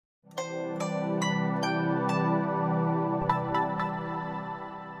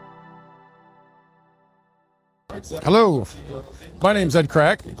Hello, my name's Ed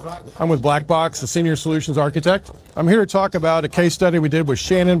Krach. I'm with Blackbox, the Senior Solutions Architect. I'm here to talk about a case study we did with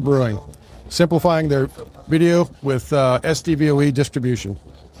Shannon Brewing, simplifying their video with SDVoE distribution.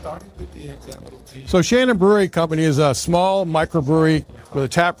 So Shannon Brewing Company is a small microbrewery with a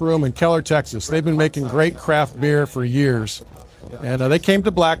tap room in Keller, Texas. They've been making great craft beer for years. And they came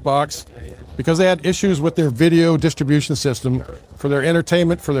to Blackbox because they had issues with their video distribution system for their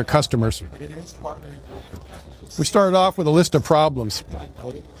entertainment for their customers. We started off with a list of problems.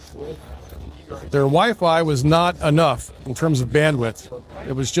 Their Wi-Fi was not enough in terms of bandwidth.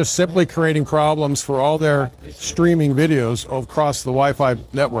 It was just simply creating problems for all their streaming videos across the Wi-Fi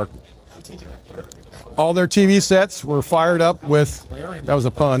network. All their TV sets were fired up with, that was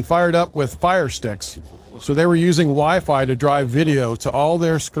a pun, fired up with Fire Sticks. So they were using Wi-Fi to drive video to all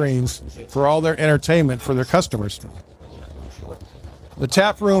their screens for all their entertainment for their customers. The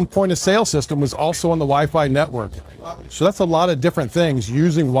taproom point-of-sale system was also on the Wi-Fi network. So that's a lot of different things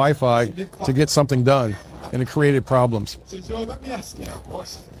using Wi-Fi to get something done, and it created problems.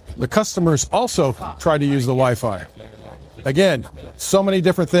 The customers also tried to use the Wi-Fi. Again, so many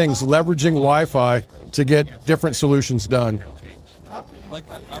different things leveraging Wi-Fi to get different solutions done.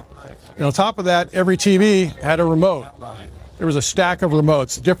 And on top of that, every TV had a remote. There was a stack of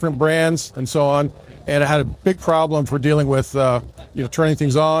remotes, different brands and so on, and it had a big problem for dealing with turning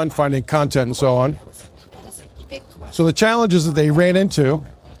things on, finding content and so on. So the challenges that they ran into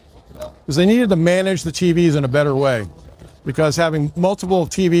is they needed to manage the TVs in a better way, because having multiple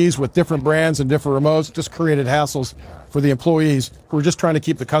TVs with different brands and different remotes just created hassles for the employees who were just trying to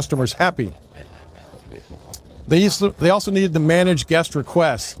keep the customers happy. They also needed to manage guest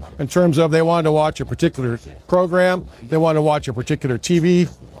requests in terms of they wanted to watch a particular program, they wanted to watch a particular TV,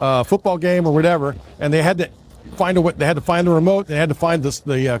 football game or whatever, and they had to find the remote, they had to find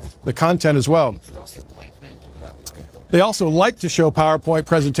the content as well. They also like to show PowerPoint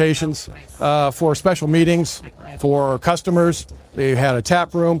presentations for special meetings, for customers. They had a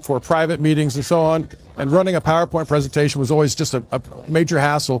tap room for private meetings and so on, and running a PowerPoint presentation was always just a major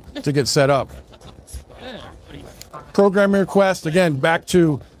hassle to get set up. Programming requests, again, back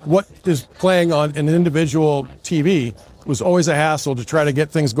to what is playing on an individual TV, was always a hassle to try to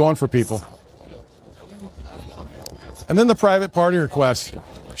get things going for people. And then the private party requests.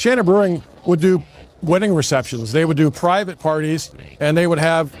 Shannon Brewing would do wedding receptions. They would do private parties, and they would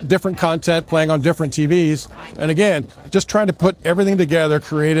have different content playing on different TVs. And again, just trying to put everything together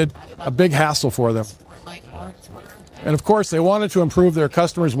created a big hassle for them. And of course, they wanted to improve their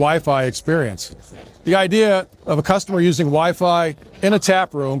customers' Wi-Fi experience. The idea of a customer using Wi-Fi in a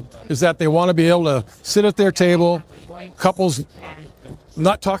tap room is that they want to be able to sit at their table, couples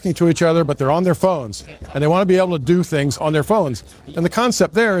not talking to each other, but they're on their phones, and they want to be able to do things on their phones. And the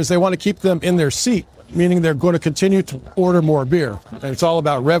concept there is they want to keep them in their seat, meaning they're going to continue to order more beer, and it's all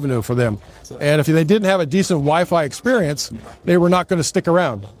about revenue for them. And if they didn't have a decent Wi-Fi experience, they were not going to stick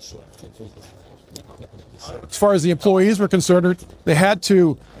around. As far as the employees were concerned, they had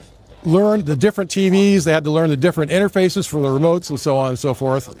to learn the different TVs, they had to learn the different interfaces for the remotes and so on and so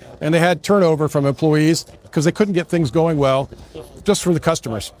forth, and they had turnover from employees because they couldn't get things going well just for the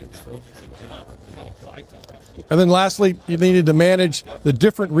customers. And then lastly, you needed to manage the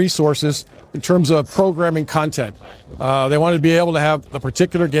different resources in terms of programming content. They wanted to be able to have a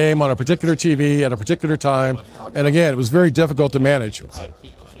particular game on a particular TV at a particular time, and again, it was very difficult to manage.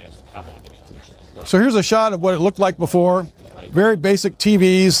 So here's a shot of what it looked like before. Very basic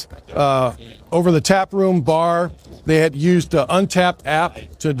TVs over the tap room bar. They had used an Untapped app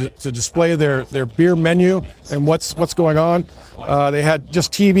to display their beer menu and what's going on. They had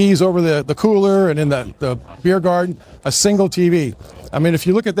just TVs over the cooler, and in the beer garden, a single TV. I mean, if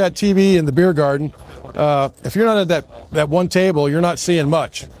you look at that TV in the beer garden, if you're not at that one table, you're not seeing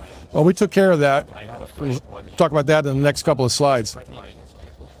much. Well, we took care of that. We'll talk about that in the next couple of slides.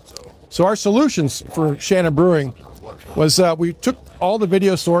 So our solutions for Shannon Brewing was we took all the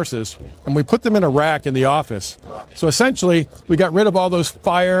video sources and we put them in a rack in the office. So essentially, we got rid of all those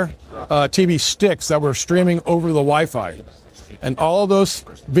Fire TV sticks that were streaming over the Wi-Fi. And all of those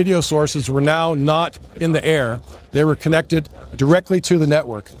video sources were now not in the air. They were connected directly to the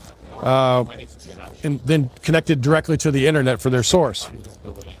network and then connected directly to the internet for their source.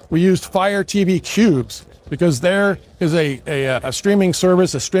 We used Fire TV cubes because there is a streaming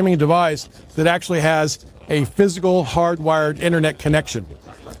service, a streaming device that actually has a physical hardwired internet connection.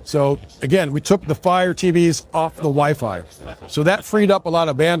 So again, we took the Fire TVs off the Wi-Fi. So that freed up a lot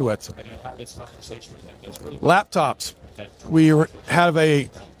of bandwidth. Laptops. We have a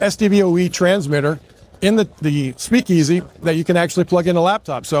SDVoE transmitter in the speakeasy that you can actually plug in a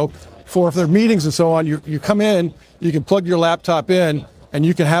laptop. So for if there are meetings and so on, you come in, you can plug your laptop in, and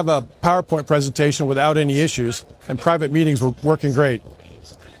you can have a PowerPoint presentation without any issues, and private meetings were working great.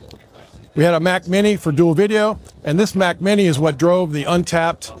 We had a Mac Mini for dual video, and this Mac Mini is what drove the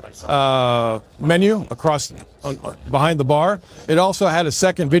untapped menu across behind the bar. It also had a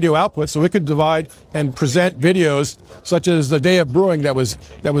second video output, so it could divide and present videos, such as the day of brewing that was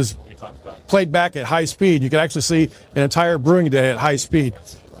played back at high speed. You could actually see an entire brewing day at high speed.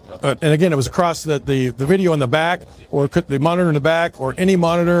 And again, it was across the video in the back, or the monitor in the back, or any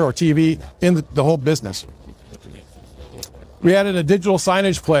monitor or TV in the whole business. We added a digital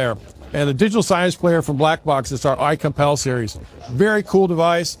signage player. And the digital signage player from Blackbox is our iCompel series. Very cool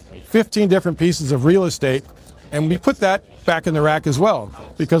device, 15 different pieces of real estate. And we put that back in the rack as well,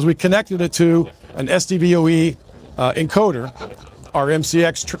 because we connected it to an SDVoE encoder, our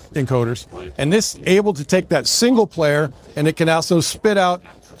MCX encoders. And this able to take that single player, and it can also spit out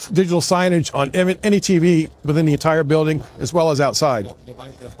digital signage on any TV within the entire building, as well as outside.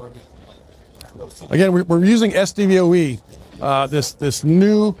 Again, we're using SDVoE, this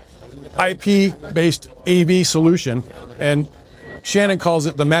new IP-based AV solution, and Shannon calls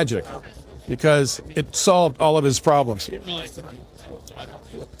it the magic because it solved all of his problems.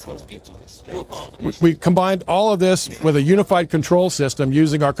 We combined all of this with a unified control system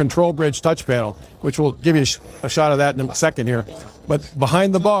using our Control Bridge touch panel, which we'll give you a shot of that in a second here. But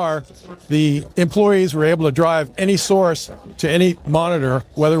behind the bar, the employees were able to drive any source to any monitor,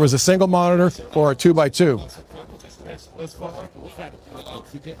 whether it was a single monitor or a 2x2.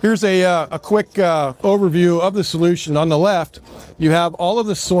 Here's a quick overview of the solution. On the left, you have all of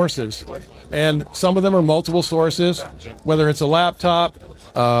the sources, and some of them are multiple sources, whether it's a laptop,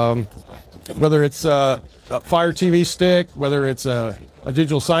 whether it's a Fire TV stick, whether it's a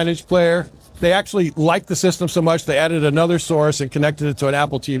digital signage player. They actually liked the system so much they added another source and connected it to an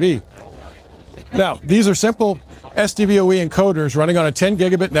Apple TV. Now, these are simple SDVoE encoders running on a 10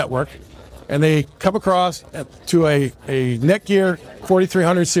 gigabit network, and they come across to a Netgear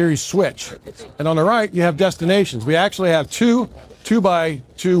 4300 series switch. And on the right, you have destinations. We actually have two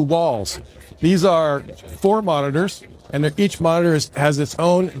 2x2 walls. These are 4 monitors, and each monitor has its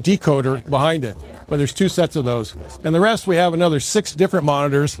own decoder behind it. But there's 2 sets of those. And the rest, we have another 6 different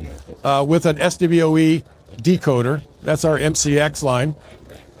monitors with an SDVoE decoder. That's our MCX line.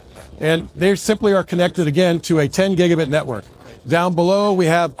 And they simply are connected again to a 10 gigabit network. Down below, we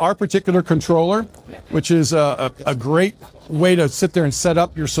have our particular controller, which is a great way to sit there and set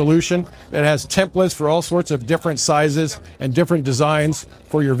up your solution. It has templates for all sorts of different sizes and different designs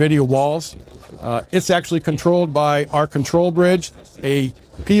for your video walls. It's actually controlled by our Control Bridge, a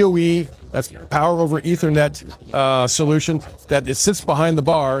PoE, that's Power over Ethernet solution, that it sits behind the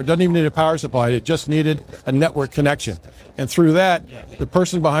bar. It doesn't even need a power supply. It just needed a network connection. And through that, the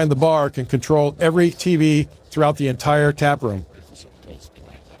person behind the bar can control every TV throughout the entire tap room.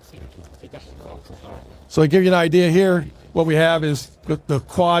 So to give you an idea here, what we have is the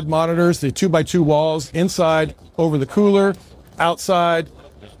quad monitors, the 2x2 walls, inside over the cooler, outside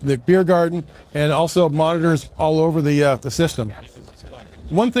the beer garden, and also monitors all over the system.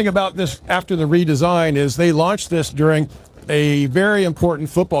 One thing about this after the redesign is they launched this during a very important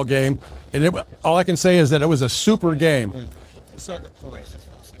football game, and all I can say is that it was a super game.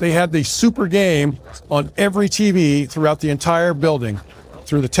 They had the super game on every TV throughout the entire building,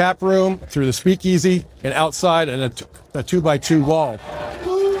 through the tap room, through the speakeasy, and outside in a 2x2 wall.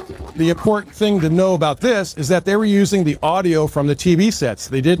 The important thing to know about this is that they were using the audio from the TV sets.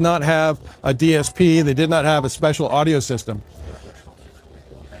 They did not have a DSP. They did not have a special audio system.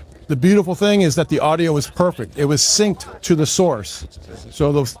 The beautiful thing is that the audio was perfect. It was synced to the source.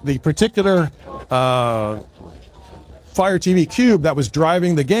 So the particular Fire TV Cube that was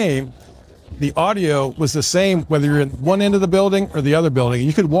driving the game, the audio was the same whether you're in one end of the building or the other building.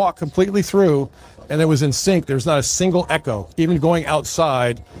 You could walk completely through and it was in sync. There's not a single echo, even going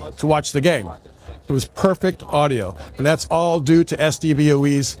outside to watch the game. It was perfect audio. And that's all due to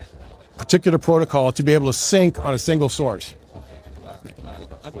SDVoE's particular protocol to be able to sync on a single source.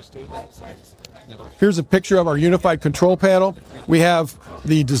 Here's a picture of our unified control panel. We have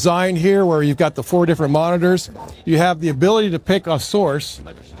the design here where you've got the 4 different monitors. You have the ability to pick a source,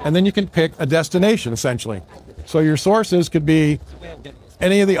 and then you can pick a destination, essentially. So your sources could be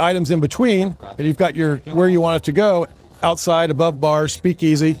any of the items in between, and you've got your where you want it to go, outside, above bar,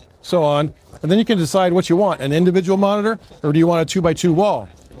 speakeasy, so on. And then you can decide what you want, an individual monitor, or do you want a 2x2 wall?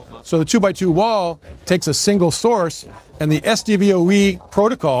 So the 2x2 wall takes a single source, and the SDVoE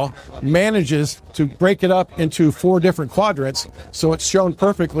protocol manages to break it up into 4 different quadrants, so it's shown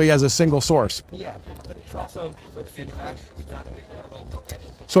perfectly as a single source.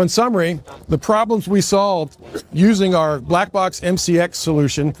 So in summary, the problems we solved using our black box MCX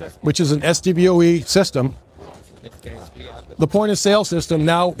solution, which is an SDVoE system, the point of sale system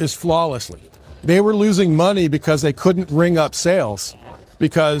now is flawlessly. They were losing money because they couldn't ring up sales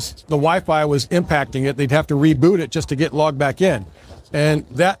because the Wi-Fi was impacting it. They'd have to reboot it just to get logged back in. And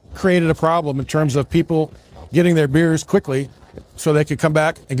that created a problem in terms of people getting their beers quickly so they could come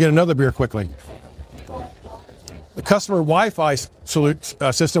back and get another beer quickly. The customer Wi-Fi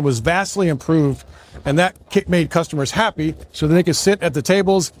system was vastly improved, and that made customers happy so that they could sit at the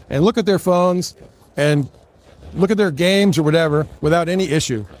tables and look at their phones and look at their games or whatever without any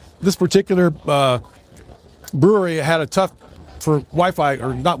issue. This particular brewery had a tough, for Wi-Fi,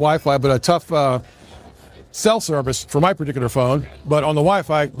 or not Wi-Fi, but a tough cell service for my particular phone, but on the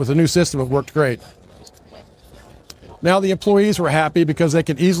Wi-Fi with the new system it worked great. Now the employees were happy because they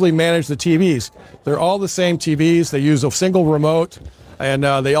can easily manage the TVs. They're all the same TVs. They use a single remote, and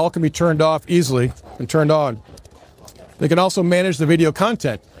they all can be turned off easily and turned on. They can also manage the video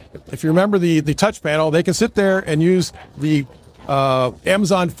content. If you remember the touch panel, they can sit there and use the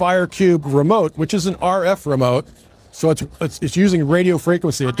Amazon Fire Cube remote, which is an RF remote, so it's using radio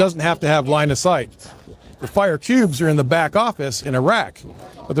frequency. It doesn't have to have line of sight. The Fire Cubes are in the back office in a rack,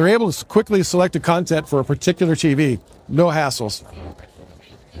 but they're able to quickly select the content for a particular TV. No hassles.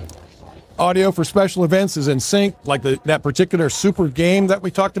 Audio for special events is in sync, like that particular super game that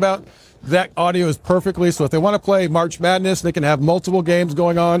we talked about. That audio is perfectly, so if they want to play March Madness, they can have multiple games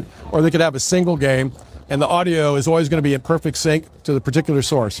going on, or they could have a single game, and the audio is always going to be in perfect sync to the particular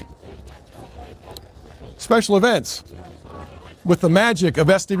source. Special events. With the magic of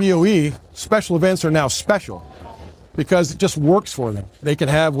SDVoE, special events are now special because it just works for them. They can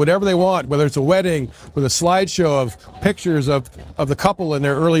have whatever they want, whether it's a wedding with a slideshow of pictures of the couple in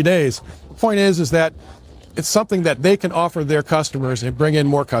their early days. The point is that it's something that they can offer their customers and bring in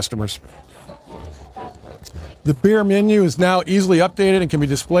more customers. The beer menu is now easily updated and can be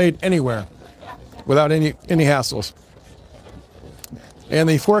displayed anywhere without any hassles. And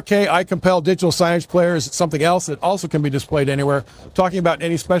the 4K iCompel digital signage player is something else that also can be displayed anywhere, talking about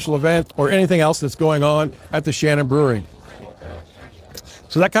any special event or anything else that's going on at the Shannon Brewery.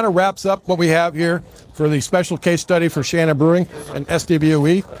 So that kind of wraps up what we have here for the special case study for Shannon Brewing and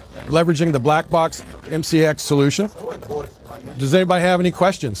SDVoE, leveraging the black box MCX solution. Does anybody have any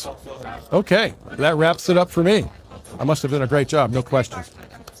questions? Okay, that wraps it up for me. I must have done a great job. No questions.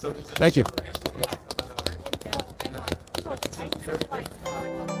 Thank you.